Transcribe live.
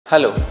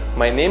Hello,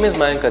 my name is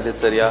Mayank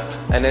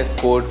and I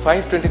scored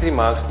 523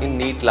 marks in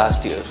NEET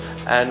last year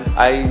and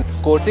I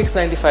scored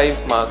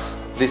 695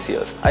 marks this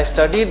year. I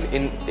studied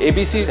in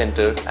ABC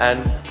Center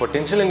and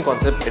Potential and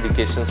Concept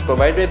Educations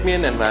provided me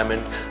an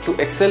environment to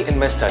excel in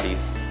my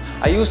studies.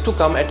 I used to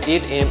come at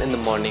 8 AM in the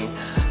morning.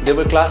 There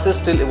were classes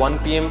till 1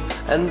 PM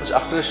and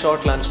after a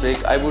short lunch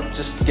break I would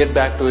just get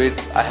back to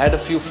it. I had a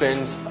few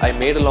friends I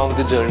made along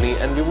the journey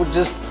and we would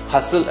just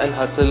hustle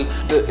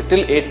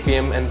till 8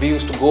 PM and we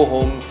used to go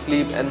home,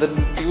 sleep, and then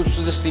we used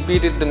to just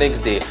repeat it the next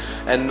day.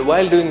 And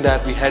while doing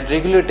that we had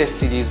regular test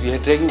series, we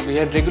had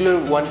regular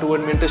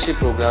one-to-one mentorship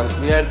programs,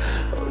 we had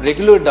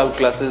regular doubt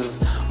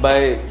classes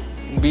by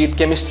be it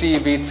chemistry,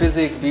 be it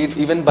physics, be it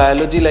even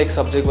biology like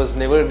subject was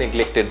never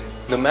neglected.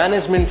 The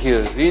management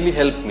here really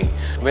helped me.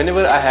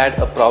 Whenever I had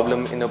a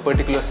problem in a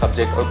particular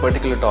subject or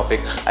particular topic,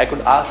 I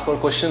could ask for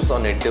questions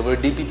on it. There were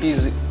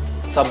DPPs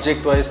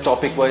subject-wise,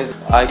 topic-wise.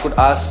 I could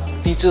ask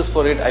teachers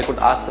for it, I could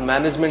ask the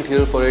management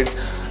here for it,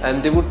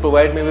 and they would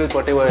provide me with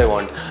whatever I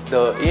want.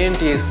 The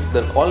ANTS,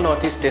 the All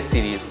Northeast Test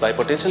Series by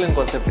Potential and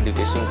Concept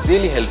Educations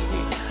really helped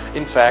me.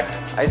 In fact,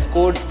 I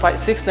scored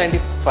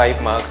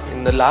 695 marks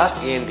in the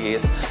last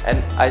ANTS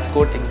and I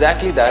scored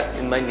exactly that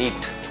in my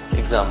NEET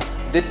exam.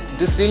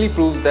 This really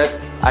proves that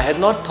I had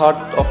not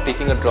thought of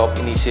taking a drop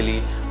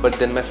initially, but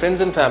then my friends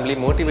and family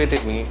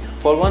motivated me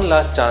for one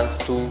last chance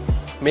to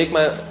make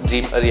my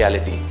dream a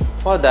reality.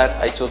 For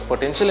that, I chose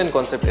Potential and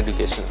Concept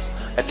Educations.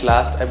 At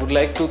last, I would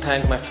like to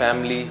thank my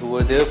family who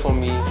were there for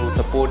me, who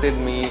supported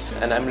me,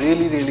 and I'm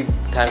really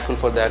thankful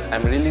for that.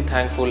 I'm really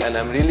thankful and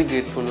I'm really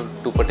grateful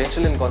to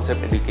Potential and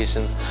Concept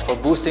Educations for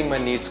boosting my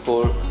NEET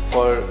score,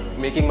 for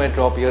making my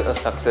drop year a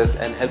success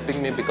and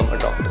helping me become a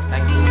doctor.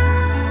 Thank you.